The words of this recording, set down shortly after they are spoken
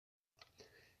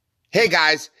Hey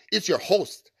guys, it's your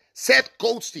host, Seth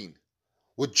Goldstein,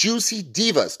 with Juicy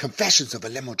Divas, Confessions of a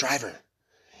Limo Driver.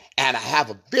 And I have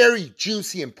a very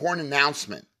juicy, important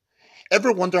announcement.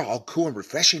 Ever wonder how cool and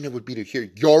refreshing it would be to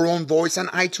hear your own voice on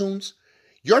iTunes?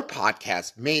 Your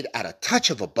podcast made at a touch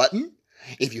of a button?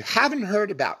 If you haven't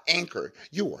heard about Anchor,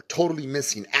 you are totally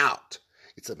missing out.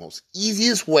 It's the most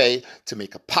easiest way to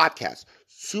make a podcast,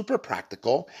 super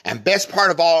practical, and best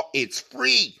part of all, it's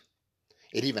free.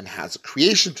 It even has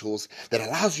creation tools that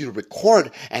allows you to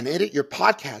record and edit your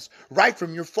podcast right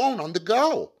from your phone on the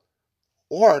go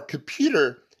or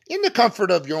computer in the comfort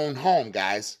of your own home,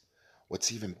 guys.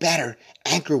 What's even better,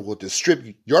 Anchor will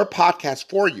distribute your podcast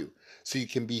for you so you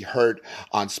can be heard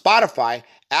on Spotify,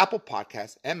 Apple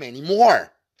Podcasts, and many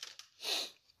more.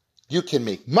 You can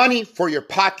make money for your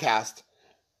podcast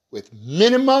with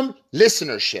minimum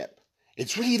listenership.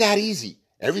 It's really that easy.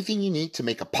 Everything you need to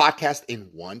make a podcast in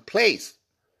one place.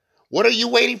 What are you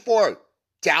waiting for?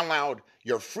 Download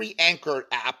your free Anchor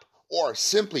app or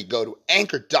simply go to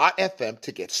anchor.fm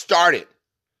to get started.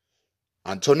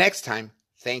 Until next time,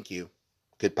 thank you.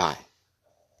 Goodbye.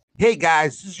 Hey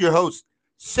guys, this is your host,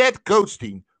 Seth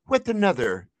Goldstein, with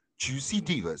another Juicy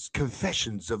Divas,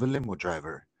 Confessions of a Limo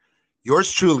Driver. Yours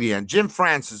truly and Jim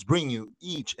Francis bring you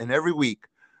each and every week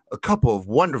a couple of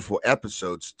wonderful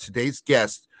episodes. Today's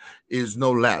guest is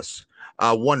no less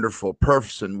a wonderful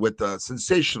person with a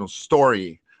sensational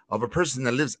story of a person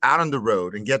that lives out on the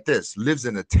road, and get this, lives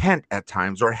in a tent at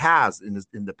times, or has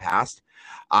in the past,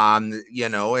 and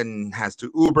has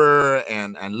to Uber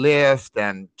and Lyft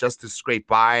and just to scrape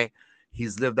by.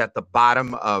 He's lived at the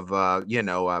bottom of,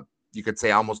 you could say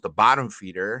almost a bottom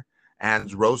feeder,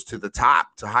 and rose to the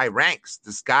top, to high ranks.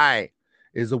 This guy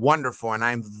is wonderful, and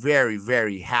I'm very,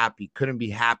 very happy. Couldn't be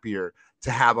happier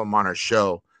to have him on our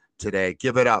show today.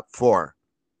 Give it up for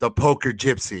the Poker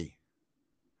Gypsy.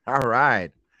 All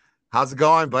right. How's it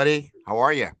going, buddy? How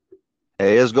are you?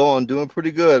 Hey, it's going. Doing pretty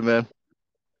good, man.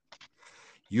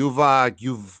 You've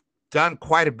done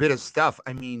quite a bit of stuff.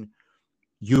 I mean,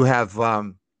 you have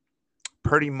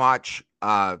pretty much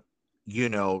known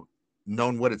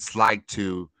what it's like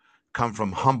to come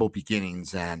from humble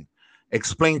beginnings, and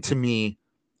explain to me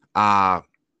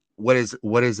what is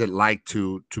it like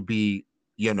to be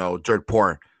dirt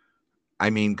poor. I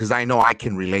mean, because I know I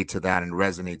can relate to that and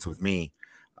resonates with me,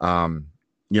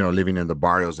 living in the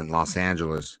barrios in Los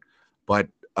Angeles. But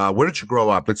where did you grow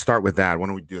up? Let's start with that. Why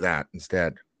don't we do that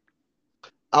instead?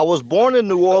 I was born in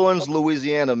New Orleans,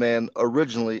 Louisiana, man,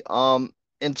 originally. And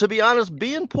to be honest,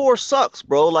 being poor sucks,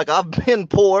 bro. Like, I've been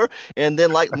poor, and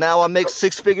then like now I make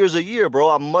six figures a year,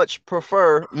 bro. I much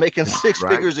prefer making six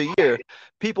figures a year.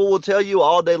 People will tell you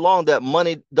all day long that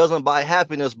money doesn't buy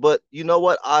happiness, but you know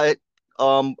what? I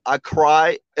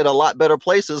cry in a lot better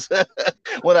places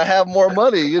when I have more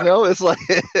money. It's like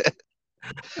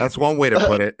that's one way to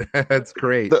put it. That's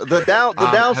great. The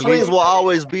downswings will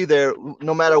always be there,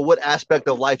 no matter what aspect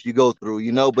of life you go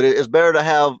through. But it's better to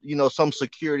have some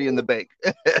security in the bank.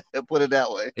 Put it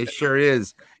that way. It sure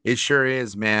is. It sure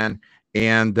is, man.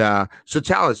 And so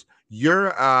tell us, you're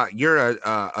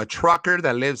a trucker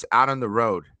that lives out on the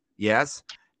road, yes?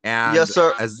 And yes,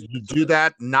 sir. As you do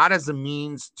that, not as a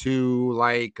means to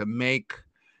like make,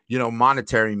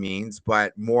 monetary means,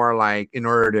 but more like in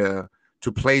order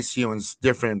to place you in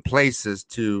different places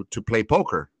to play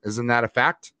poker. Isn't that a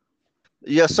fact?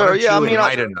 Yes, sir. Yeah, I mean,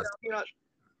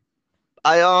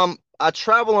 I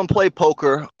travel and play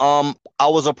poker. I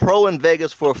was a pro in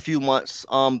Vegas for a few months.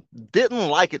 Didn't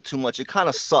like it too much. It kind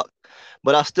of sucked,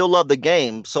 but I still love the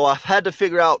game. So I've had to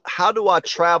figure out, how do I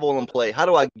travel and play? How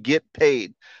do I get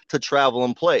paid to travel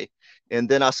and play? And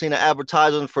then I seen an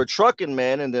advertisement for trucking,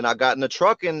 man. And then I got into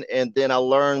trucking, and then I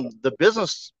learned the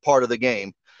business part of the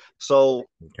game. So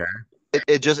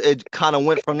it kind of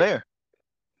went from there.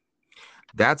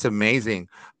 That's amazing.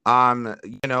 That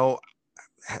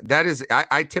is,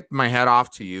 I tip my hat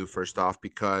off to you first off,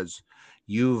 because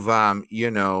you've,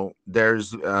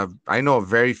 there's, I know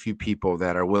very few people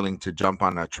that are willing to jump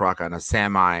on a truck, on a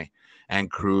semi, and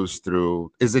cruise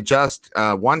through. Is it just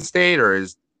one state, or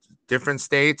is different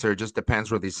states, or it just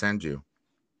depends where they send you?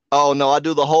 Oh, no, I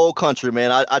do the whole country,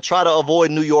 man. I try to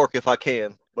avoid New York if I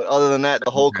can. But other than that,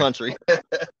 the whole country.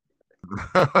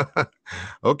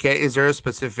 Okay. Is there a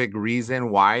specific reason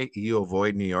why you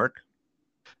avoid New York?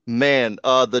 Man,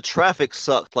 the traffic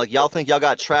sucks. Like, y'all think y'all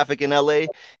got traffic in LA?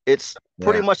 It's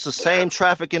pretty much the same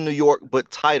traffic in New York,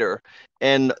 but tighter.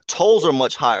 And tolls are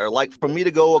much higher. Like, for me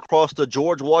to go across the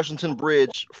George Washington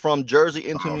Bridge from Jersey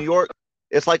into New York,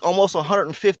 it's like almost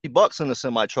 $150 in a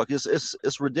semi truck.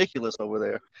 It's ridiculous over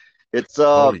there. It's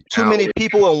too many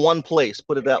people in one place,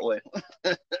 put it that way.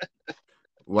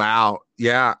 Wow.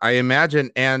 Yeah, I imagine.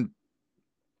 And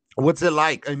what's it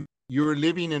like? You were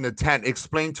living in a tent.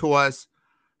 Explain to us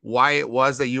why it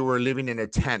was that you were living in a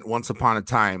tent once upon a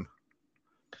time.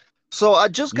 So I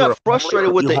just You're got a homeless?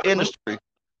 frustrated with You the homeless? industry.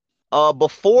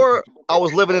 Before I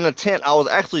was living in a tent, I was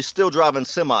actually still driving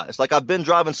semis. Like I've been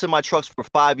driving semi trucks for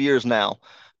 5 years now.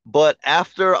 But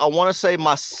after I want to say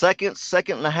my second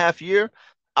and a half year,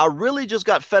 I really just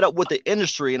got fed up with the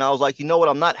industry. And I was like, you know what?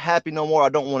 I'm not happy no more. I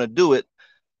don't want to do it.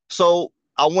 So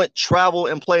I went travel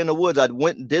and play in the woods. I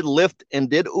went and did Lyft and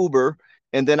did Uber.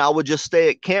 And then I would just stay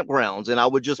at campgrounds and I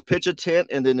would just pitch a tent.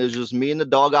 And then there's just me and the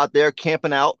dog out there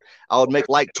camping out. I would make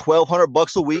like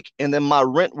 $1,200 a week. And then my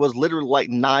rent was literally like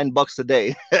 $9 a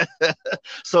day.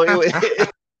 So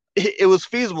it was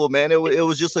feasible, man. It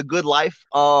was just a good life.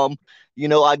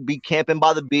 I'd be camping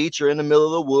by the beach or in the middle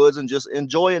of the woods and just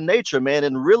enjoying nature, man,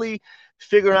 and really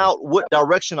figuring out what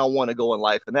direction I want to go in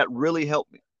life. And that really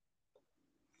helped me.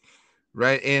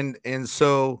 Right. And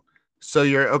so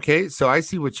you're okay. So I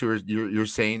see what you're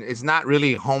saying. It's not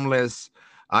really homeless.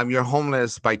 You're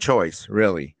homeless by choice,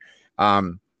 really.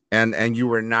 And you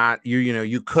were not,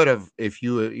 you could have, if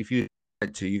you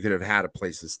had to, you could have had a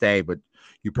place to stay, but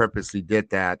you purposely did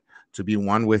that to be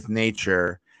one with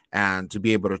nature and to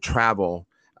be able to travel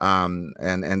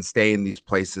and stay in these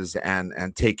places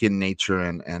and take in nature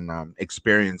and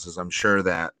experiences. I'm sure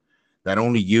that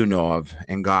only you know of,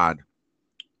 and God.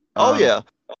 Oh yeah.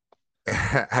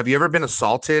 Have you ever been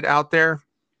assaulted out there?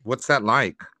 What's that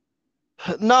like?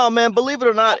 No, man, believe it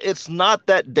or not, it's not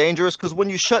that dangerous because when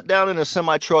you shut down in a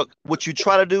semi truck, what you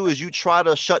try to do is you try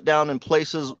to shut down in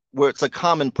places where it's a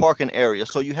common parking area.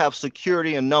 So you have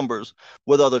security and numbers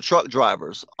with other truck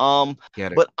drivers.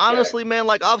 Get it? But honestly, man,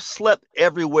 like I've slept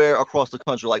everywhere across the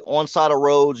country, like on side of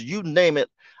roads, you name it,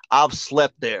 I've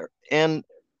slept there. And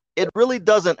it really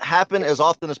doesn't happen as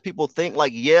often as people think.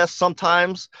 Like, yes,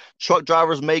 sometimes truck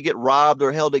drivers may get robbed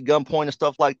or held at gunpoint and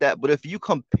stuff like that. But if you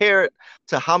compare it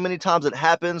to how many times it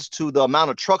happens to the amount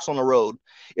of trucks on the road,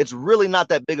 it's really not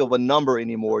that big of a number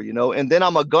anymore, you know? And then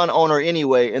I'm a gun owner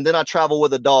anyway, and then I travel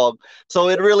with a dog. So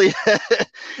it really,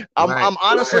 I'm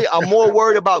honestly, I'm more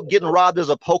worried about getting robbed as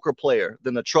a poker player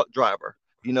than a truck driver.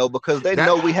 Because they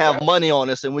know we have money on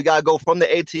us and we got to go from the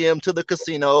ATM to the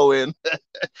casino. And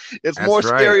it's more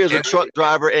scary as a truck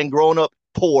driver and grown up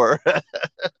poor.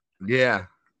 Yeah,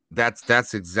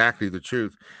 that's exactly the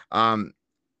truth.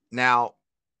 Now,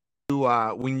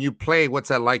 when you play, what's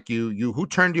that like? Who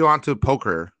turned you on to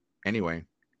poker anyway?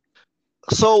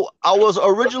 So I was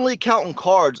originally counting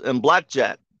cards and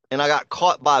blackjack, and I got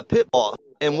caught by a pit boss.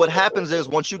 And what happens is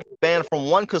once you get banned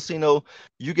from one casino,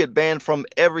 you get banned from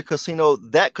every casino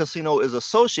that casino is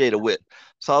associated with.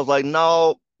 So I was like,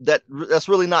 no, that's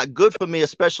really not good for me,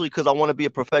 especially because I want to be a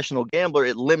professional gambler.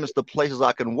 It limits the places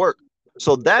I can work.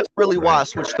 So that's really why I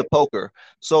switched to poker.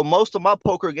 So most of my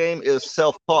poker game is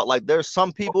self-taught. Like there's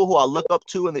some people who I look up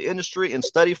to in the industry and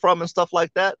study from and stuff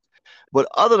like that. But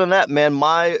other than that, man,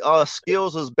 my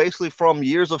skills is basically from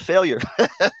years of failure.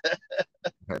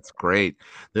 That's great.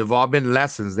 They've all been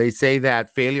lessons. They say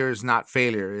that failure is not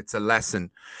failure; it's a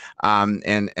lesson.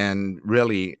 And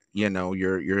really,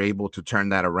 you're able to turn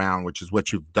that around, which is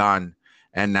what you've done.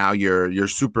 And now you're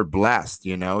super blessed.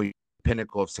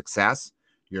 Pinnacle of success.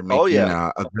 You're making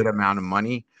a good amount of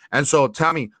money. And so,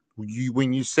 tell me,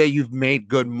 when you say you've made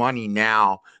good money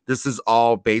now, this is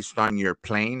all based on your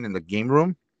playing in the game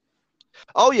room.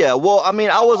 Oh yeah. Well, I mean,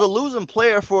 I was a losing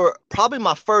player for probably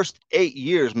my first 8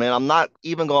 years, man. I'm not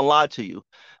even gonna lie to you.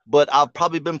 But I've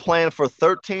probably been playing for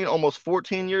 13, almost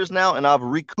 14 years now, and I've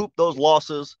recouped those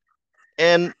losses.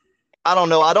 And I don't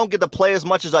know, I don't get to play as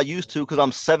much as I used to because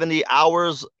I'm 70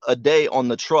 hours a day on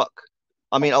the truck.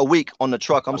 I mean, a week on the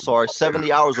truck. I'm sorry, 70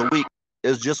 hours a week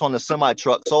is just on the semi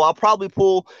truck. So I'll probably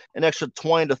pull an extra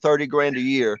 20 to 30 grand a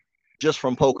year just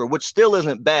from poker, which still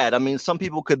isn't bad. I mean,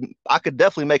 I could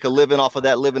definitely make a living off of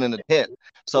that living in a tent.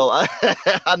 So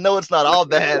I know it's not all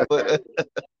bad, but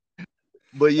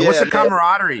yeah. What's the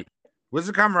camaraderie? What's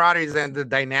the camaraderie and the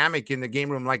dynamic in the game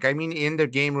room? Like, I mean, in the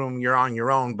game room, you're on your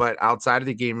own, but outside of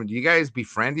the game room, do you guys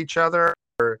befriend each other?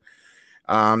 Or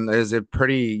is it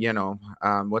pretty,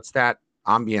 what's that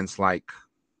ambience like?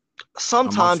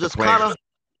 Sometimes it's kind of,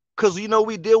 because,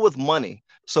 we deal with money.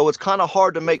 So it's kind of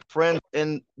hard to make friends.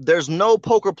 And there's no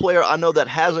poker player I know that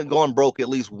hasn't gone broke at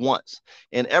least once.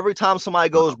 And every time somebody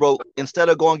goes broke, instead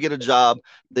of going to get a job,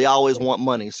 they always want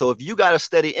money. So if you got a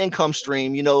steady income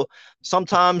stream,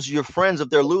 sometimes your friends, if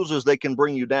they're losers, they can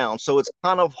bring you down. So it's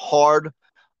kind of hard.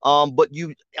 But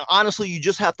you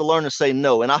just have to learn to say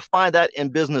no. And I find that in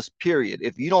business, period.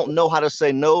 If you don't know how to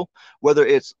say no, whether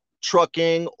it's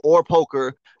trucking or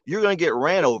poker, you're going to get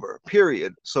ran over,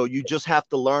 period. So you just have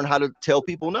to learn how to tell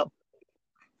people no.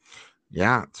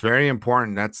 Yeah, it's very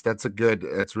important.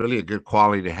 That's really a good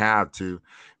quality to have, to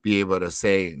be able to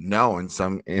say no in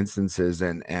some instances,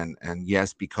 and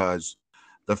yes, because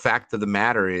the fact of the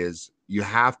matter is you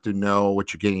have to know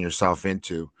what you're getting yourself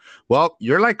into. Well,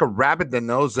 you're like a rabbit that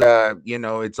knows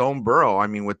its own burrow. I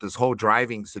mean, with this whole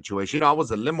driving situation, I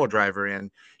was a limo driver, and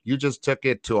you just took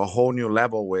it to a whole new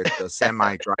level with the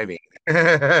semi driving.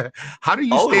 How do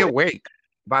you Oh, stay yeah. awake?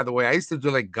 By the way, I used to do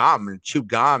like gum and chew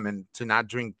gum and to not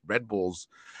drink Red Bulls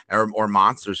or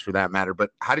Monsters for that matter. But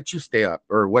how did you stay up,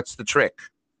 or what's the trick?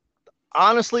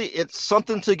 Honestly, it's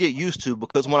something to get used to,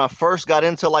 because when I first got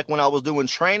into, like, when I was doing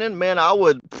training, man,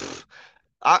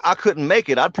 I couldn't make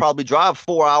it. I'd probably drive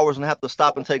 4 hours and have to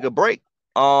stop and take a break.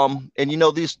 And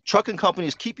these trucking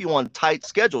companies keep you on tight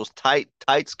schedules, tight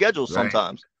schedules Right.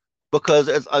 sometimes, because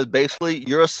it's basically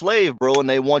you're a slave, bro, and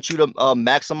they want you to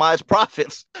maximize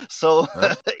profits. So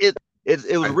Right.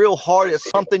 it was real hard.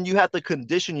 It's something you have to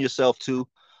condition yourself to.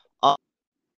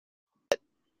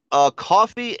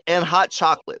 Coffee and hot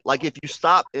chocolate. Like, if you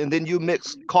stop and then you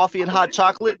mix coffee and hot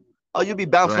chocolate, you'll be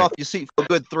bouncing Right. off your seat for a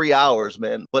good 3 hours,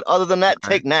 man. But other than that,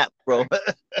 Right. take naps, bro.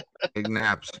 Take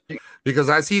naps. Because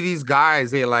I see these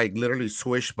guys, they like literally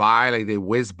swish by, like they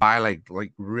whiz by like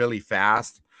really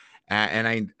fast.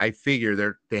 And I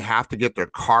figure they have to get their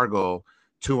cargo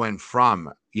to and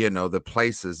from, the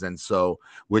places. And so,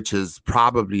 which is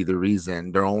probably the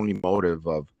reason, their only motive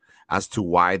of as to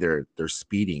why they're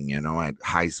speeding, at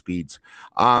high speeds.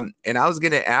 And I was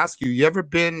gonna ask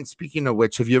you, speaking of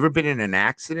which, have you ever been in an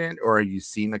accident, or have you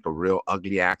seen like a real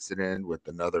ugly accident with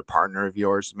another partner of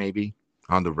yours, maybe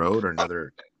on the road, or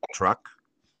another truck?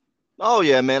 Oh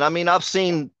yeah, man. I mean, I've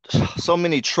seen so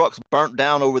many trucks burnt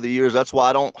down over the years. That's why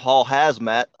I don't haul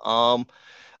hazmat.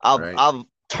 Right. I've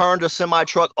turned a semi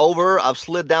truck over. I've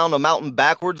slid down a mountain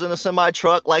backwards in a semi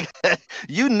truck. Like,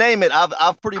 you name it,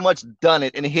 I've pretty much done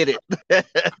it and hit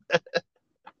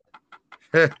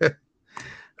it.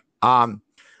 um,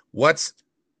 what's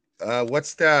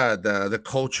what's the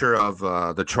culture of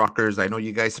the truckers? I know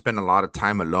you guys spend a lot of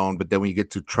time alone, but then when you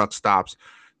get to truck stops,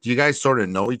 do you guys sort of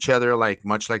know each other, like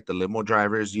much like the limo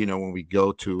drivers? When we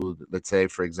go to, let's say,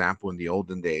 for example, in the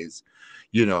olden days,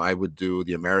 I would do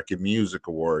the American Music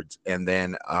Awards, and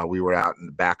then we were out in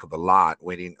the back of the lot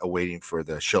waiting for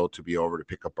the show to be over to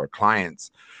pick up our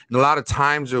clients. And a lot of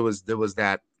times there was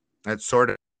that sort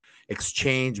of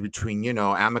exchange between,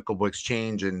 amicable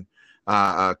exchange and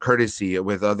courtesy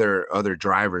with other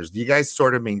drivers. Do you guys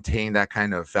sort of maintain that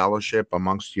kind of fellowship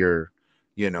amongst your,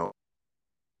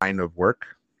 line of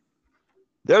work?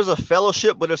 There's a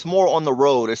fellowship, but it's more on the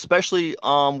road, especially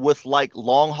with like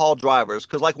long haul drivers.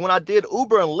 Because, like, when I did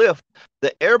Uber and Lyft,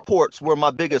 the airports were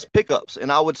my biggest pickups,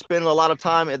 and I would spend a lot of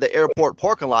time at the airport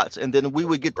parking lots, and then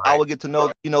I would get to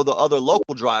know the other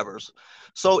local drivers.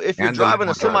 So if you're And the driving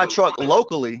limo a semi drivers. truck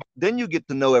locally, then you get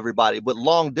to know everybody. But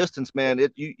long distance, man,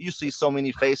 you see so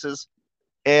many faces,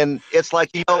 and it's like,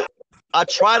 I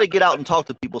try to get out and talk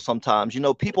to people sometimes.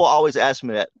 People always ask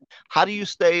me that. How do you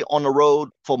stay on the road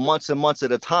for months and months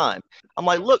at a time? I'm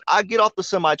like, look, I get off the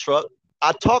semi truck.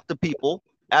 I talk to people.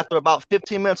 After about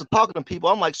 15 minutes of talking to people,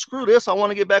 I'm like, screw this. I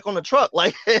want to get back on the truck.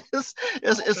 Like, it's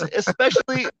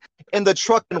especially in the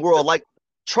trucking world. Like,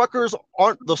 truckers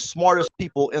aren't the smartest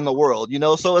people in the world,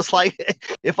 So it's like,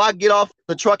 if I get off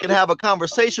the truck and have a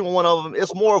conversation with one of them,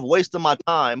 it's more of wasting my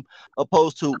time,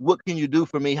 opposed to, what can you do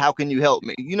for me? How can you help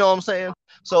me? You know what I'm saying?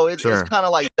 So it's Sure. kind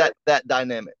of like that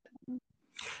dynamic.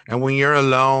 And when you're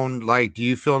alone, like, do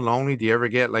you feel lonely? Do you ever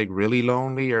get like really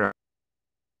lonely, or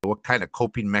what kind of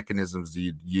coping mechanisms do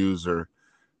you use, or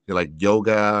like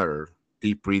yoga or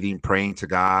deep breathing, praying to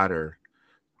God, or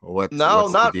what's No,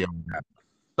 what's the not deal with that?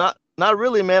 not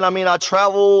really, man. I mean, I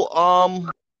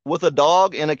travel with a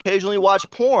dog and occasionally watch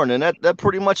porn, and that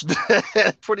pretty much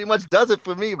pretty much does it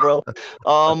for me, bro.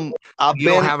 I've You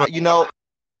don't been, have a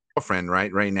girlfriend,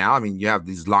 right now. I mean, you have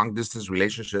these long distance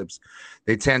relationships,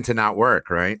 they tend to not work,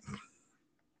 right?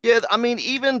 yeah. I mean,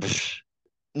 even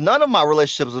none of my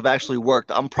relationships have actually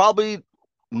worked. I'm probably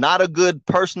not a good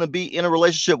person to be in a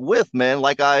relationship with, man.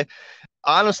 Like,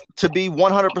 to be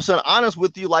 100% honest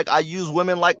with you, like, I use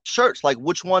women like shirts. Like,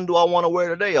 which one do I want to wear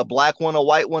today? A black one, a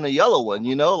white one, a yellow one?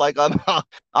 Like,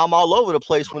 I'm all over the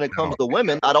place when it comes to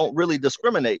women. I don't really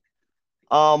discriminate.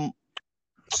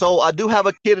 So I do have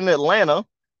a kid in Atlanta,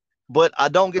 but I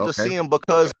don't get to Okay. see him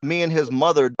because me and his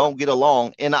mother don't get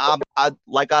along. And I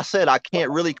like I said, I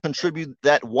can't really contribute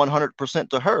that 100%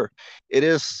 to her. It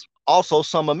is also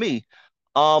some of me.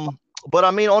 But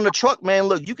I mean, on the truck, man,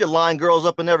 look, you can line girls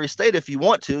up in every state if you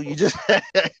want to. You just, it's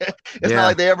not Yeah,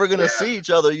 like they're ever gonna see each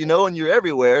other, and you're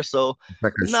everywhere. So,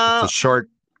 it's a nah, short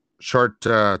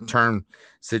term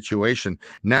situation.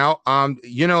 Now,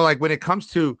 like when it comes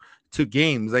to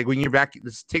games, like when you're back,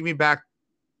 let's take me back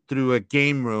through a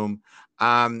game room.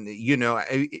 Are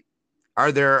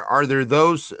there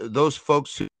those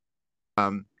folks who,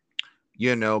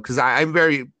 because I'm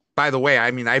very, by the way,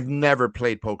 I mean, I've never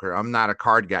played poker. I'm not a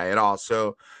card guy at all.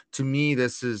 So to me,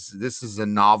 this is a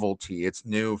novelty. It's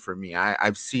new for me.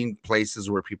 I've seen places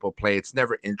where people play. It's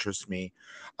never interested me.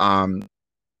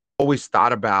 Always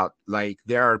thought about, like,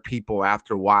 there are people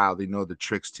after a while, they know the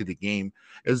tricks to the game.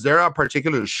 Is there a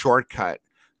particular shortcut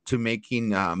to making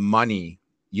money,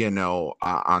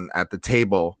 on at the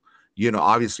table,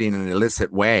 obviously in an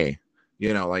illicit way,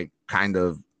 like kind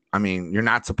of, I mean, you're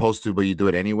not supposed to, but you do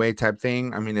it anyway type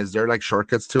thing? I mean, is there like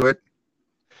shortcuts to it?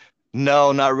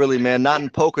 no, not really, man. Not in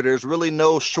poker. There's really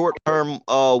no short-term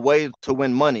way to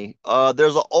win money.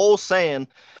 There's an old saying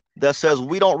that says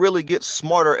we don't really get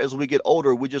smarter as we get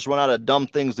older. We just run out of dumb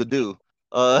things to do.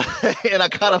 Uh, and I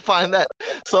kind of find that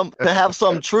some to have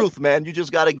some truth, man. You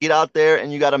just got to get out there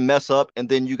and you got to mess up and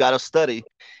then you got to study.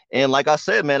 And like I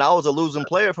said, man, I was a losing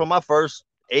player for my first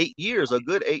 8 years, a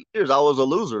good 8 years. I was a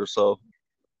loser. So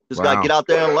just got to get Wow. out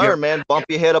there and Yeah. learn, man. Bump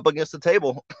your head up against the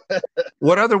table.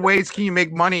 What other ways can you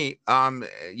make money,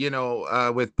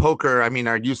 with poker? I mean,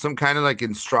 are you some kind of like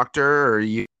instructor, or are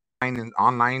you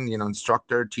online,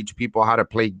 instructor, teach people how to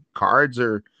play cards?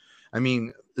 Or, I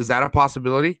mean, is that a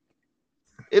possibility?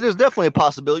 It is definitely a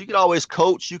possibility. You could always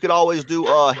coach. You could always do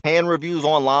hand reviews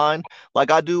online.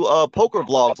 Like I do poker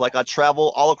vlogs. Like I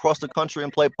travel all across the country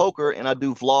and play poker, and I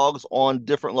do vlogs on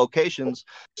different locations.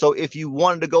 So if you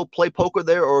wanted to go play poker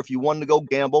there, or if you wanted to go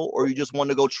gamble, or you just wanted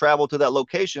to go travel to that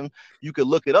location, you could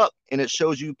look it up, and it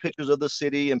shows you pictures of the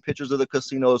city and pictures of the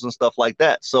casinos and stuff like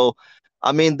that. So,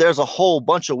 I mean, there's a whole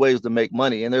bunch of ways to make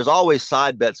money, and there's always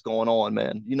side bets going on,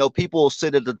 man. People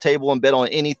sit at the table and bet on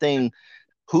anything.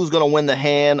 Who's going to win the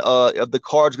hand? If the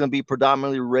card's going to be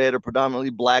predominantly red or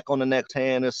predominantly black on the next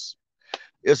hand, it's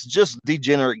just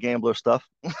degenerate gambler stuff.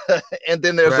 And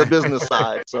then there's a Right. business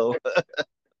side. So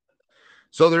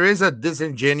So there is a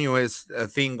disingenuous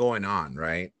thing going on,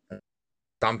 right?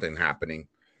 Something happening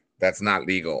that's not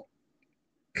legal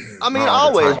I mean, all the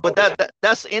always, time. but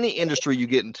that's any industry you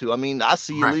get into. I mean, I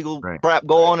see Right, illegal right. crap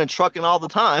go on in trucking all the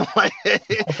time. Like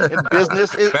in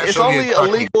business, it's Especially in only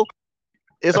trucking. illegal.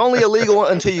 It's only illegal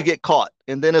until you get caught,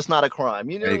 and then it's not a crime.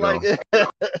 There you Like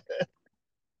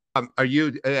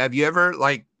go. Have you ever,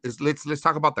 like, let's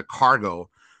talk about the cargo.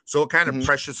 So what kind of Mhm.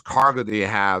 precious cargo do you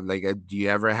have? Like, do you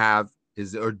ever have,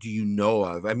 or do you know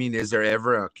of? I mean, is there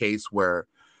ever a case where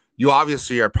you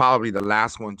obviously are probably the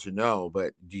last one to know,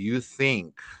 but do you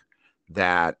think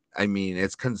that, I mean,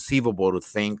 it's conceivable to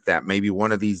think that maybe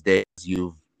one of these days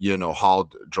you've,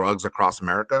 hauled drugs across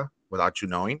America without you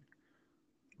knowing?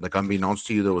 Like, unbeknownst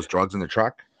to you, there was drugs in the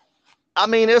truck? I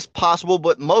mean, it's possible,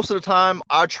 but most of the time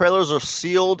our trailers are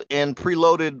sealed and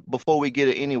preloaded before we get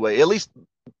it anyway. At least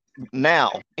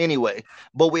now, anyway.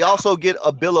 But we also get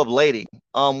a bill of lading,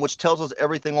 which tells us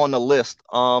everything on the list.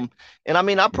 And I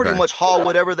mean, I pretty Okay. much haul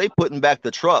whatever they put in back the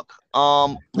truck.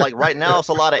 Like right now, it's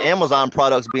a lot of Amazon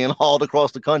products being hauled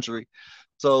across the country.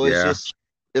 So it's Yeah. just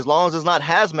as long as it's not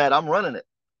hazmat, I'm running it.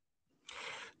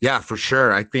 Yeah, for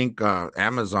sure. I think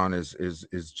Amazon is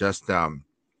just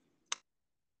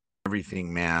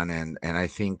everything, man, and I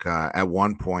think at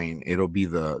one point it'll be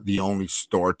the only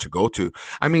store to go to.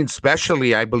 I mean,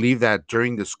 especially I believe that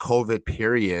during this COVID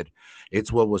period,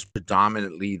 it's what was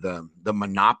predominantly the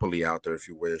monopoly out there, if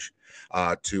you wish,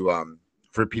 to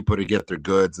for people to get their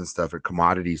goods and stuff or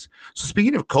commodities. So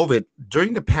speaking of COVID,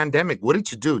 during the pandemic, what did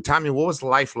you do? Tommy, what was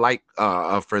life like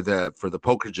for the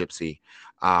Poker Gypsy,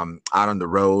 out on the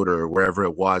road or wherever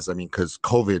it was? I mean, because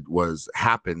COVID was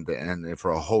happened, and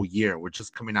for a whole year, we're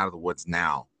just coming out of the woods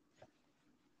now.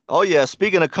 Oh yeah,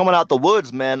 speaking of coming out the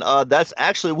woods, man, that's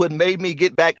actually what made me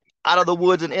get back out of the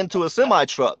woods and into a semi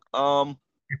truck.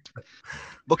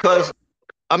 Because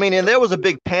I mean, and there was a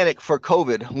big panic for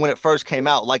COVID when it first came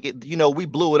out. Like we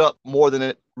blew it up more than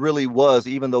it really was,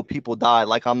 even though people died.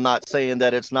 Like I'm not saying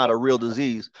that it's not a real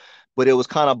disease, but it was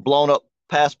kind of blown up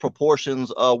past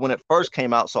proportions when it first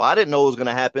came out. So I didn't know it was going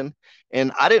to happen,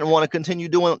 and I didn't want to continue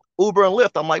doing Uber and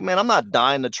Lyft. I'm like, man, I'm not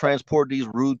dying to transport these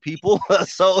rude people.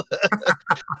 So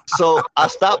I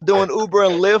stopped doing Uber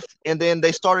and Lyft, and then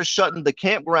they started shutting the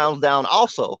campgrounds down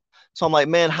also. So I'm like,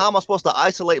 man, how am I supposed to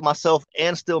isolate myself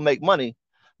and still make money?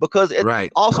 Because it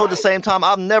Right. also at the same time,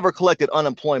 I've never collected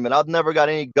unemployment. I've never got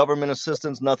any government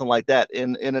assistance, nothing like that.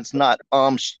 And it's not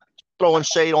throwing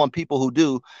shade on people who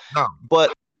do. No,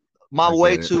 But my I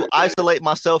way get it. to isolate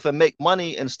myself and make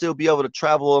money and still be able to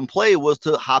travel and play was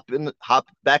to hop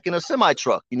back in a semi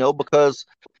truck, because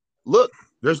look,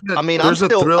 I mean, I'm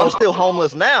still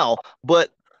homeless now,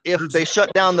 but if they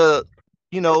shut down the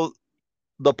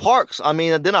parks, I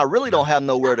mean, then I really don't have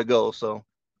nowhere to go. So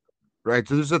right.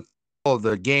 So there's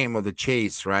the game of the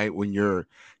chase, right? When you're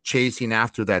chasing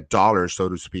after that dollar, so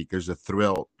to speak, there's a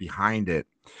thrill behind it.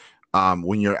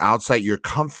 When you're outside your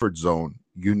comfort zone,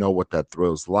 you know what that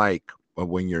thrill's like. But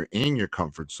when you're in your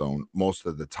comfort zone most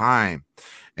of the time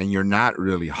and you're not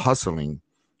really hustling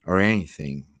or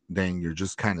anything, then you're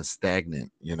just kind of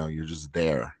stagnant, you're just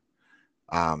there.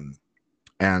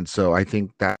 And so I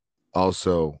think that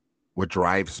also what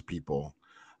drives people.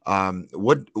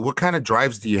 What kind of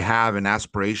drives do you have and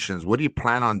aspirations? What do you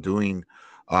plan on doing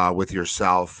with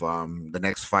yourself the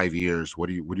next 5 years? Where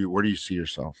do you see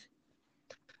yourself?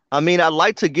 I mean, I'd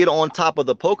like to get on top of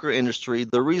the poker industry.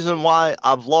 The reason why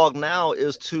I vlog now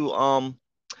is to,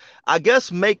 I guess,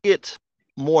 make it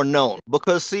more known.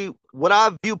 Because, see, what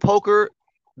I view poker,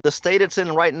 the state it's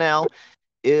in right now,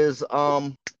 is,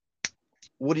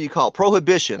 what do you call it?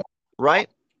 Prohibition, right?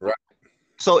 Right.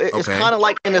 So it's Okay. kind of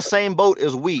like in the same boat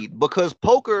as weed, because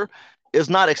poker is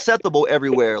not acceptable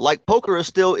everywhere. Like, poker is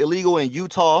still illegal in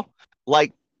Utah.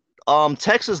 Like,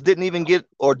 Texas didn't even get,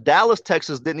 or Dallas,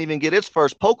 Texas didn't even get its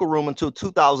first poker room until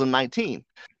 2019.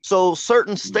 So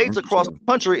certain states across the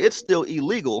country, it's still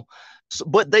illegal,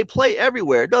 but they play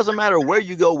everywhere. It doesn't matter where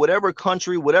you go, whatever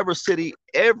country, whatever city,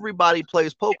 everybody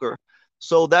plays poker.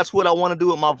 So that's what I want to do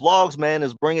with my vlogs, man,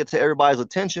 is bring it to everybody's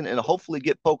attention and hopefully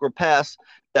get poker past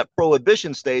that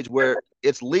prohibition stage where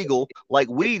it's legal. Like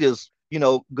weed is,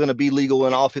 going to be legal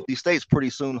in all 50 states pretty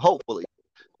soon, hopefully.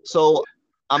 So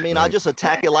I mean, I just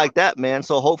attack it like that, man.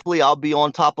 So hopefully I'll be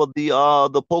on top of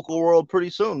the poker world pretty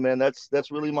soon, man. That's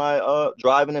really my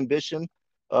drive and ambition.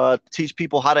 Teach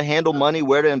people how to handle money,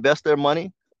 where to invest their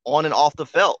money on and off the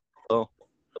felt. So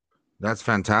that's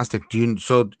fantastic.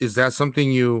 So is that something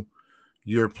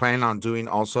you're planning on doing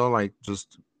also, like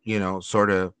just sort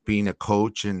of being a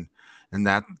coach and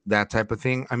that type of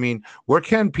thing? I mean, where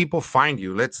can people find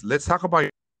you? Let's talk about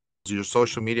your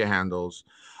social media handles.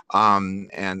 And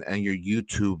your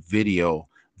YouTube video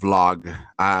vlog.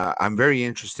 I'm very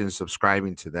interested in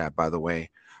subscribing to that, by the way.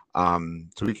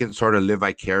 So we can sort of live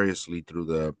vicariously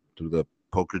through the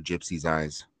Poker Gypsy's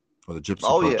eyes, or the Gypsy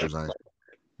Poker's eyes.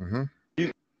 Mm-hmm.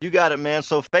 You got it, man.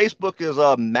 So Facebook is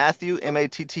Matthew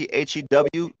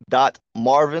MATTHEW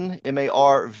 .Marvin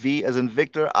MARV as in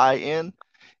Victor IN.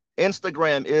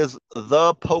 Instagram is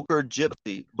the Poker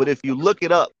Gypsy, but if you look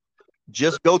it up,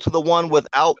 just go to the one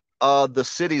without the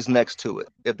cities next to it,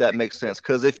 if that makes sense.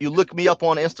 Because if you look me up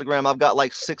on Instagram, I've got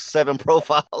like 6-7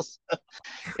 profiles.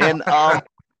 And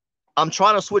I'm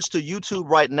trying to switch to YouTube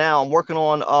right now. I'm working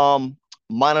on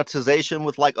monetization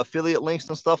with like affiliate links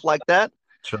and stuff like that.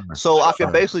 Sure. So I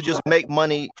can basically just make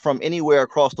money from anywhere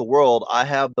across the world. I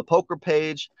have the poker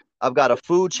page. I've got a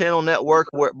food channel network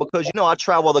because I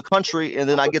travel the country and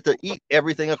then I get to eat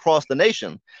everything across the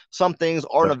nation. Some things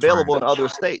aren't available in other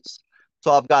states.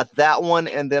 So I've got that one,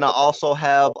 and then I also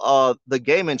have the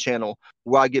gaming channel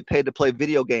where I get paid to play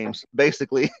video games,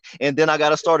 basically. And then I got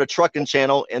to start a trucking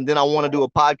channel, and then I want to do a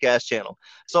podcast channel.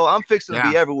 So I'm fixing to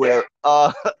be everywhere.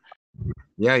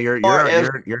 Yeah, you're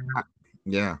not.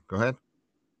 Yeah, go ahead.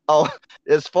 Oh,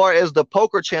 as far as the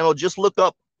poker channel, just look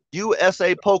up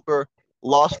USA Poker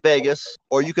Las Vegas,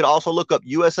 or you could also look up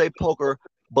USA Poker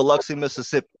Biloxi,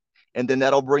 Mississippi, and then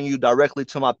that'll bring you directly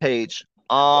to my page.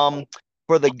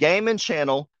 For the gaming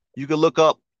channel, you can look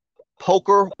up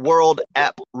Poker World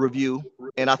App Review,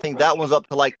 and I think that one's up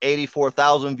to like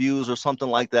 84,000 views or something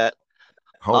like that.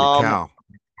 Holy cow!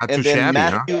 Not too shabby,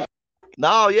 Matthew, huh?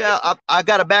 No, yeah, I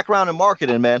got a background in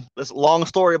marketing, man. That's a long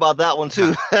story about that one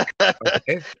too.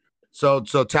 Okay. So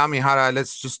tell me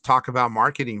let's just talk about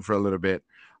marketing for a little bit.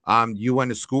 You went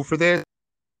to school for this?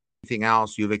 Anything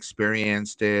else you've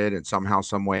experienced it in somehow,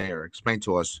 some way, or explain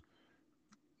to us?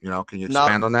 Can you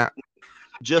expand on that?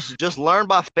 Just learn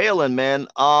by failing, man.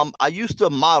 I used to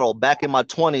model back in my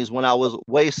 20s when I was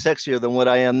way sexier than what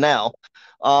I am now.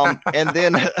 And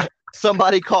then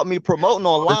somebody caught me promoting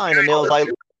online, and they was like,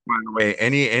 by the way,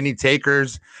 any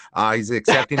takers, he's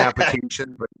accepting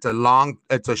applications, but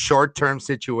it's a short-term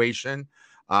situation.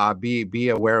 Be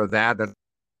aware of that.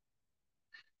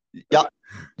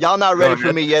 Y'all not ready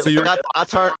for me yet. So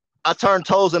I turned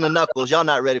toes into knuckles. Y'all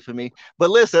not ready for me. But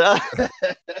listen,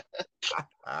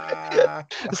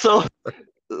 so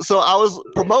I was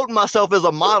promoting myself as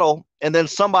a model, and then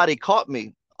somebody caught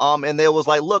me. And they was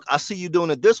like, look, I see you doing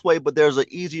it this way, but there's an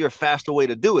easier, faster way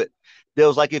to do it. There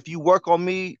was like, if you work on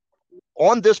me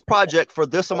on this project for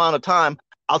this amount of time,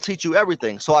 I'll teach you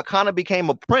everything. So I kind of became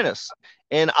apprentice,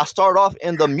 and I started off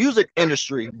in the music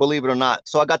industry, believe it or not.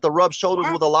 So I got to rub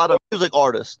shoulders with a lot of music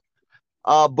artists.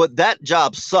 But that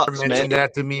job sucks, Mention man.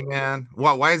 that to me, man.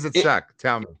 Why does it suck?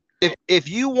 Tell me. If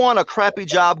you want a crappy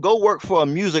job, go work for a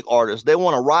music artist. They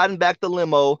want to ride in back the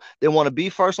limo. They want to be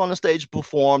first on the stage,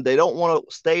 perform. They don't want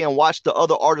to stay and watch the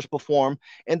other artists perform.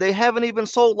 And they haven't even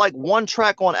sold like one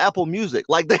track on Apple Music.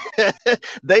 Like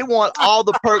they want all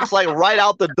the perks like right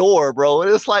out the door, bro. And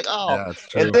it's like, oh, Yeah, that's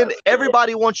true. and then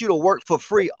everybody wants you to work for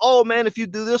free. Oh man, if you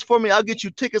do this for me, I'll get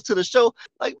you tickets to the show.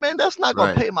 Like, man, that's not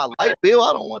gonna pay my light bill.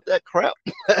 I don't want that crap.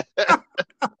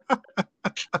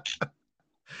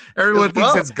 Everyone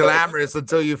thinks it's glamorous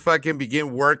until you fucking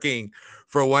begin working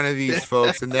for one of these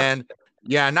folks. And then,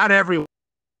 yeah, not everyone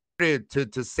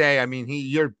to say, I mean,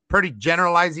 you're pretty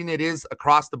generalizing. It is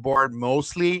across the board.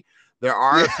 Mostly there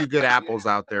are a few good apples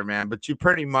out there, man, but you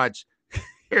pretty much,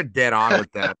 you're dead on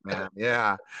with that, man.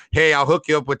 Yeah. Hey, I'll hook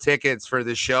you up with tickets for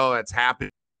the show that's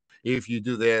happening if you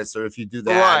do this or if you do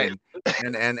that. Right.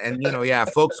 And you know, yeah,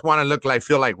 folks want to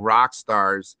feel like rock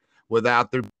stars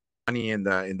without their money in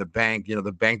the bank. You know,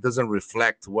 the bank doesn't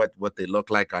reflect what they look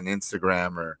like on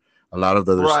Instagram or a lot of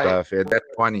the other stuff. That's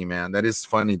funny, man. That is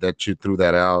funny that you threw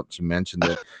that out. You mentioned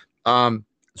it.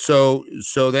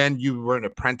 So then you were an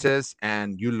apprentice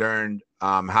and you learned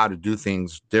how to do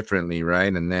things differently,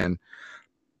 right? And then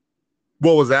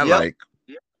what was that like?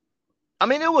 I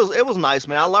mean, it was nice,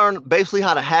 man. I learned basically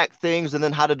how to hack things and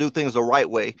then how to do things the right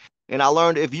way. And I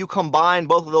learned if you combine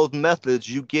both of those methods,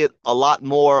 you get a lot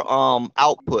more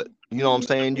output. You know what I'm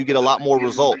saying? You get a lot more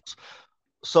results.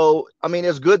 So, I mean,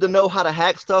 it's good to know how to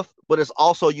hack stuff, but it's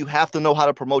also you have to know how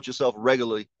to promote yourself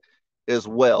regularly as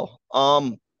well.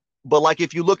 But like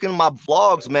if you look in my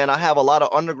vlogs, man, I have a lot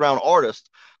of underground artists.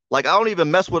 Like I don't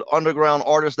even mess with underground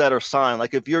artists that are signed.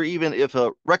 Like if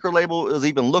a record label is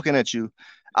even looking at you,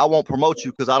 I won't promote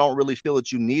you because I don't really feel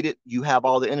that you need it. You have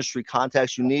all the industry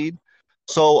contacts you need.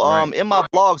 So in my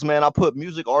blogs, man, I put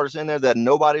music artists in there that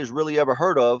nobody's really ever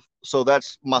heard of. So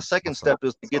that's my second step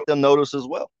is to get them noticed as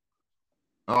well.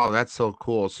 Oh, that's so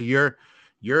cool. So you're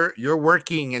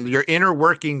working and your inner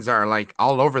workings are like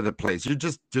all over the place. You're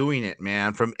just doing it,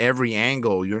 man, from every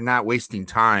angle. You're not wasting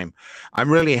time.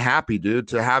 I'm really happy, dude,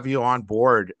 to have you on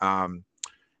board.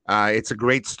 It's a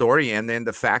great story. And then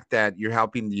the fact that you're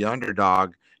helping the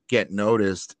underdog get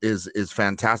noticed is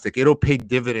fantastic. It'll pay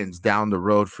dividends down the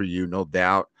road for you, no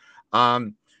doubt.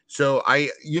 So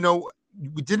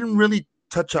we didn't really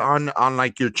touch on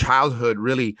like your childhood,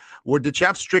 really. Did you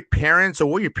have strict parents, or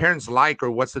what were your parents like,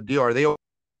 or what's the deal? Are they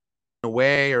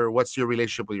away, or what's your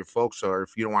relationship with your folks? Or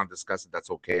if you don't want to discuss it, that's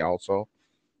okay also.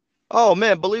 Oh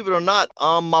man, believe it or not,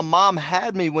 my mom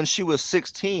had me when she was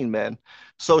 16, man.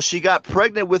 So she got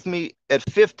pregnant with me at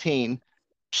 15.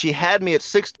 She had me at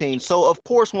 16. So of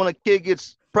course, when a kid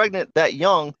gets pregnant that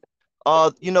young,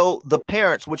 the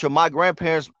parents, which are my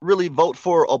grandparents, really vote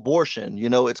for abortion. You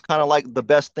know, it's kind of like the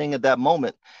best thing at that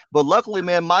moment. But luckily,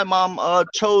 man, my mom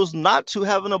chose not to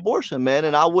have an abortion, man.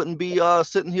 And I wouldn't be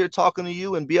sitting here talking to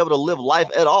you and be able to live life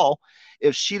at all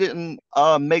if she didn't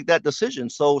make that decision.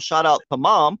 So shout out to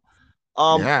mom.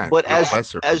 But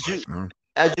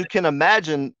as you can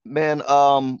imagine, man,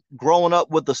 growing up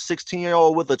with a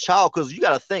 16-year-old with a child, because you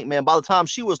got to think, man, by the time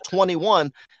she was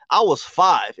 21, I was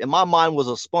 5, and my mind was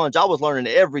a sponge. I was learning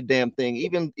every damn thing,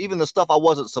 even the stuff I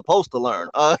wasn't supposed to learn.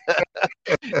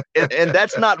 And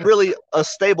that's not really a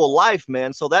stable life,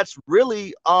 man. So that's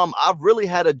really, I've really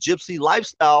had a gypsy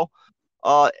lifestyle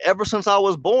ever since I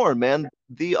was born, man.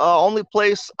 The only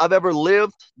place I've ever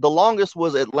lived the longest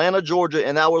was Atlanta, Georgia,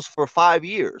 and that was for 5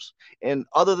 years. And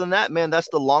other than that, man, that's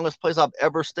the longest place I've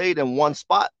ever stayed in one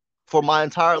spot for my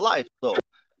entire life. So,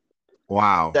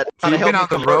 wow. So you've been on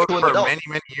the road for many,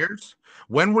 many years.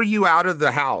 When were you out of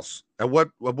the house? At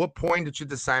what point did you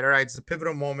decide, all right, it's a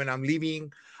pivotal moment, I'm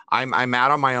leaving, I'm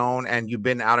out on my own, and you've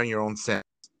been out on your own since?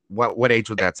 What age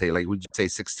would that say? Like, would you say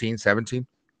 16, 17?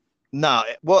 Nah,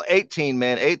 well, 18,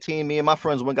 man. 18, me and my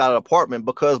friends went got an apartment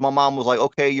because my mom was like,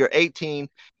 okay, you're 18.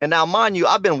 And now, mind you,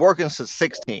 I've been working since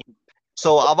 16.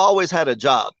 So I've always had a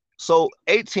job. So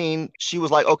 18, she was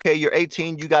like, okay, you're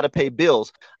 18, you got to pay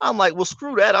bills. I'm like, well,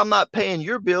 screw that. I'm not paying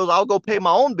your bills. I'll go pay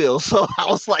my own bills. So I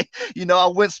was like, I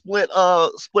went split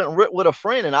with a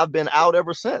friend, and I've been out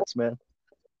ever since, man.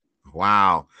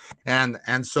 Wow. And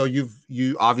so you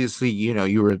obviously, you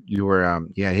were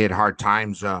hit hard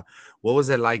times. What was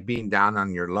it like being down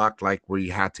on your luck, like where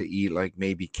you had to eat like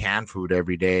maybe canned food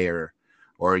every day or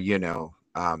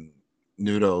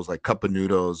noodles, like cup of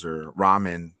noodles or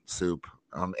ramen soup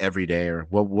every day? Or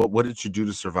what did you do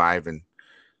to survive? And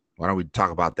why don't we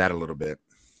talk about that a little bit?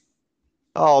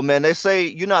 Oh man, they say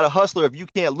you're not a hustler if you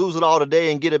can't lose it all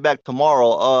today and get it back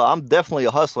tomorrow. I'm definitely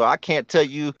a hustler. I can't tell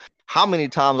you how many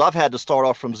times I've had to start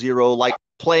off from zero, like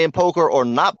playing poker or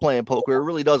not playing poker. It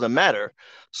really doesn't matter.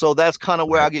 So that's kind of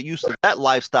where I Right. get used to that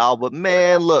lifestyle. But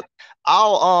man, look,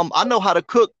 I know how to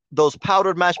cook those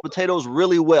powdered mashed potatoes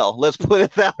really well. Let's put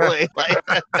it that way. Like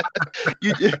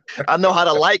you, I know how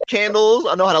to light candles.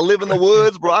 I know how to live in the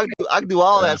woods, bro. I can do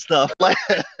all Yeah. that stuff. Like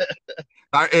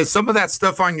Is some of that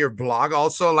stuff on your blog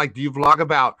also? Like, do you vlog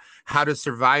about how to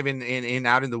survive in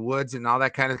out in the woods and all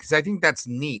that kind of? Because I think that's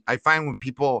neat. I find when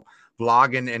people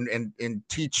vlog and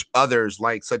teach others,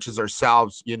 like such as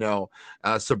ourselves,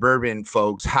 suburban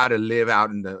folks, how to live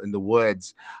out in the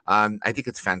woods. I think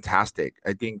it's fantastic.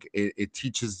 I think it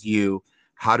teaches you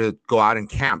how to go out and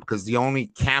camp, because the only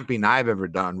camping I've ever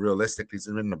done realistically is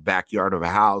in the backyard of a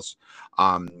house,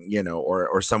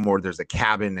 or somewhere there's a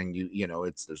cabin and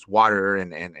there's water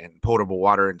and potable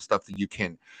water and stuff that you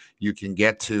can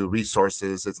get to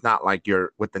resources. It's not like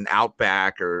you're with an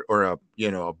outback or a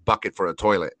bucket for a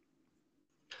toilet.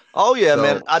 oh yeah,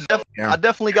 man. So I yeah.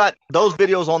 definitely got those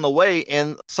videos on the way,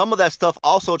 and some of that stuff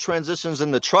also transitions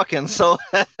into trucking. So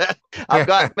I've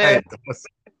got, man,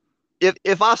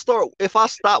 if I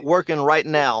stop working right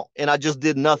now and I just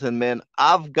did nothing, man,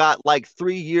 I've got like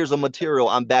 3 years of material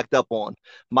I'm backed up on.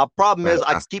 My problem is I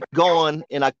Fantastic. keep going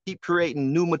and I keep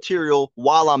creating new material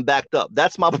while I'm backed up.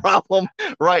 That's my problem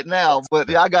right now. But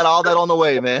yeah, I got all that on the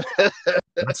way, man.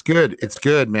 That's good. It's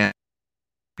good, man.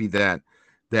 Be that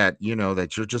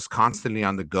you're just constantly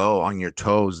on the go, on your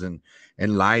toes, and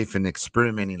life and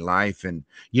experimenting life. And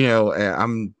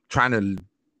I'm trying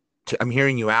I'm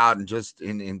hearing you out and just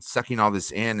in sucking all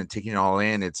this in and taking it all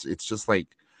in. It's just like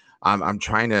I'm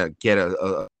trying to get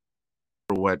a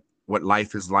what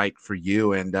life is like for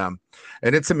you, and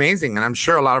it's amazing. And I'm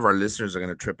sure a lot of our listeners are going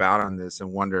to trip out on this and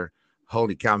wonder,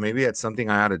 holy cow, maybe it's something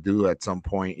I ought to do at some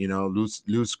point.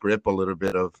 Lose grip a little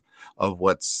bit of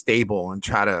what's stable and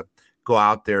try to go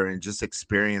out there and just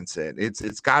experience it.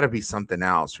 It's got to be something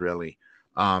else, really.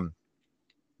 um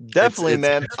it's Definitely, it's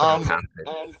man. it's fantastic.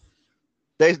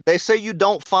 They say you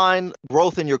don't find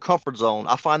growth in your comfort zone.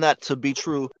 I find that to be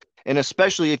true. And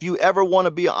especially if you ever want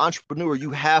to be an entrepreneur, you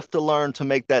have to learn to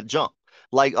make that jump.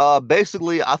 Like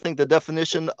basically, I think the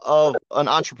definition of an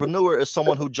entrepreneur is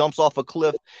someone who jumps off a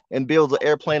cliff and builds an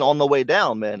airplane on the way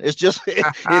down, man. It's just it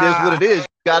is what it is. You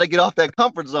got to get off that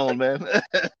comfort zone, man.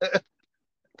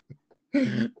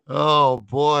 Oh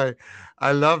boy,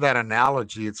 I love that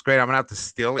analogy. It's great. I'm gonna have to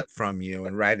steal it from you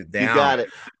and write it You down. got it.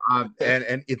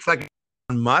 And it's like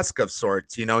Elon Musk of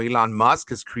sorts. Elon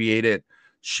Musk has created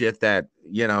shit that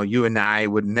you and I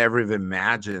would never even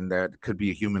imagine that could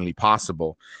be humanly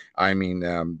possible. I mean,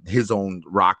 his own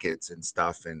rockets and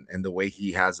stuff, and the way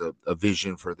he has a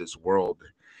vision for this world.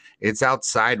 It's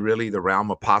outside really the realm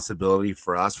of possibility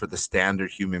for us, for the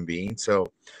standard human being. So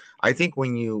I think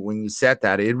when you said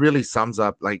that, it really sums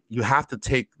up, like, you have to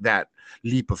take that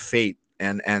leap of faith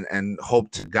and hope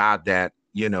to God that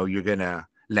you're gonna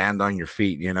land on your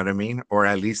feet. You know what I mean? Or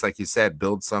at least, like you said,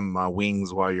 build some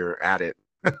wings while you're at it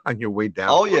on your way down.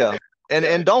 Oh yeah. And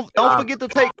Um, don't forget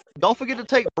to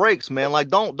take breaks, man. Like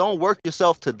don't work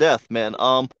yourself to death, man.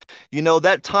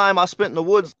 That time I spent in the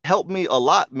woods helped me a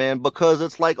lot, man, because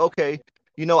it's like, okay,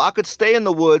 I could stay in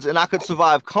the woods and I could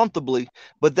survive comfortably,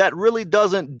 but that really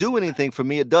doesn't do anything for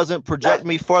me. It doesn't project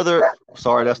me further.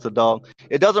 Sorry, that's the dog.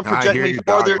 It doesn't I project hear me you, dog.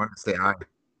 I further. want to say hi.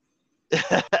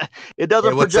 It Hey,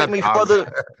 doesn't what's project up, me dog?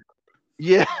 further.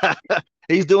 Yeah.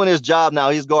 He's doing his job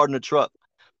now. He's guarding the truck.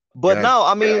 But Good. no,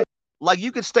 I mean, like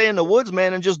you could stay in the woods,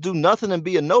 man, and just do nothing and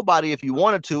be a nobody if you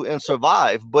wanted to and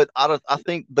survive. But I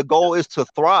think the goal is to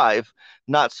thrive,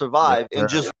 not Yes, survive. And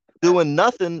sir. just doing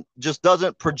nothing just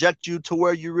doesn't project you to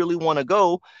where you really want to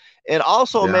go. And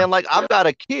also, Yeah, man, like I've got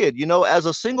a kid, as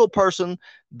a single person,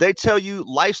 they tell you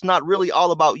life's not really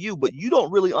all about you, but you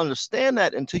don't really understand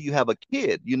that until you have a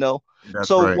kid. that's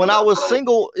So right. when I was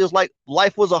single, it's like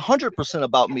life was 100%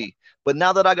 about me. But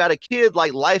now that I got a kid,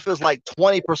 like life is like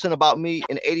 20% about me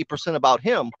and 80% about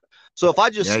him. So if I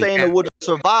just Yeah, you stay in the can't woods and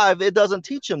survive, it doesn't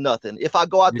teach him nothing. If I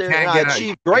go out you there and can't I get a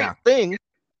achieve great yeah. things,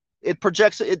 it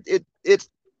projects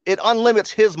it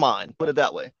unlimits his mind. Put it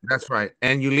that way. That's right.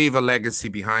 And you leave a legacy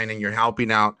behind, and you're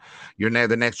helping out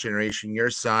the next generation,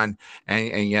 your son.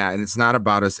 And yeah, and it's not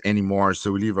about us anymore.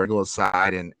 So we leave our ego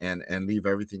aside and leave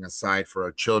everything aside for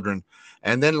our children.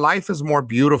 And then life is more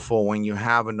beautiful when you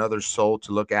have another soul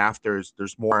to look after.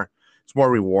 There's more, it's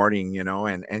more rewarding,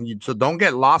 and you, so don't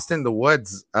get lost in the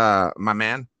woods, my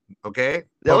man. Okay.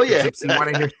 Oh Poker yeah.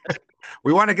 Gypsy,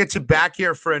 we want to get you back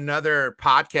here for another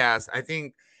podcast. I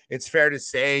think it's fair to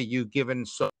say you've given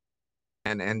so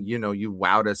and you know, you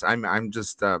wowed us. I'm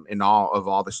just in awe of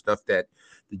all the stuff that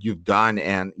you've done,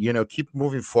 and you know, keep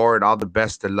moving forward. All the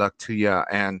best of luck to you,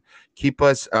 and keep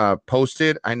us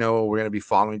posted. I know we're going to be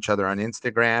following each other on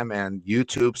Instagram and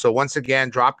YouTube. So once again,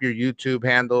 drop your YouTube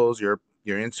handles, your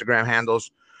Instagram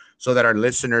handles, so that our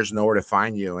listeners know where to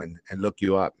find you and look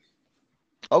you up.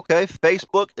 Okay,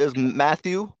 Facebook is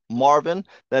Matthew Marvin.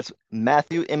 That's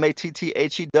Matthew Matthew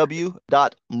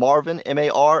Marvin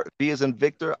MARV as in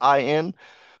Victor IN.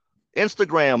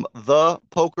 Instagram the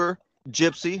Poker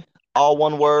Gypsy, all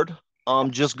one word.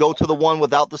 Just go to the one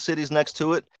without the cities next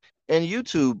to it. And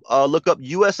YouTube, look up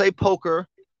USA Poker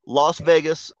Las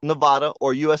Vegas, Nevada,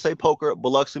 or USA Poker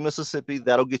Biloxi, Mississippi.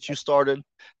 That'll get you started.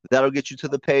 That'll get you to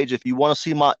the page. If you want to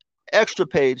see my extra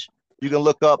page, you can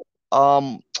look up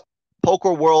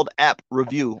Poker World app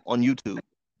review on YouTube,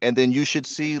 and then you should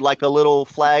see like a little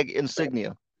flag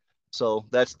insignia. So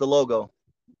that's the logo.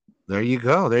 There you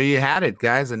go. There you had it,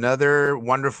 guys. Another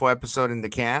wonderful episode in the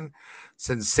can.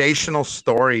 Sensational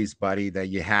stories, buddy, that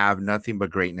you have. Nothing but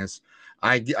greatness.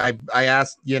 I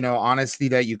asked, you know, honestly,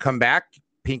 that you come back.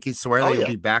 Pinky swear that you'll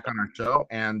be back on our show.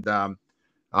 And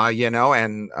you know,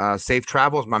 and safe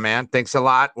travels, my man. Thanks a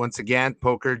lot. Once again,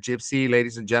 Poker Gypsy,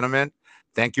 ladies and gentlemen.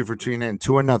 Thank you for tuning in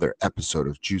to another episode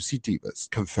of Juicy Divas,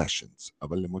 Confessions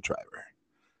of a Limo Driver.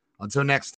 Until next time.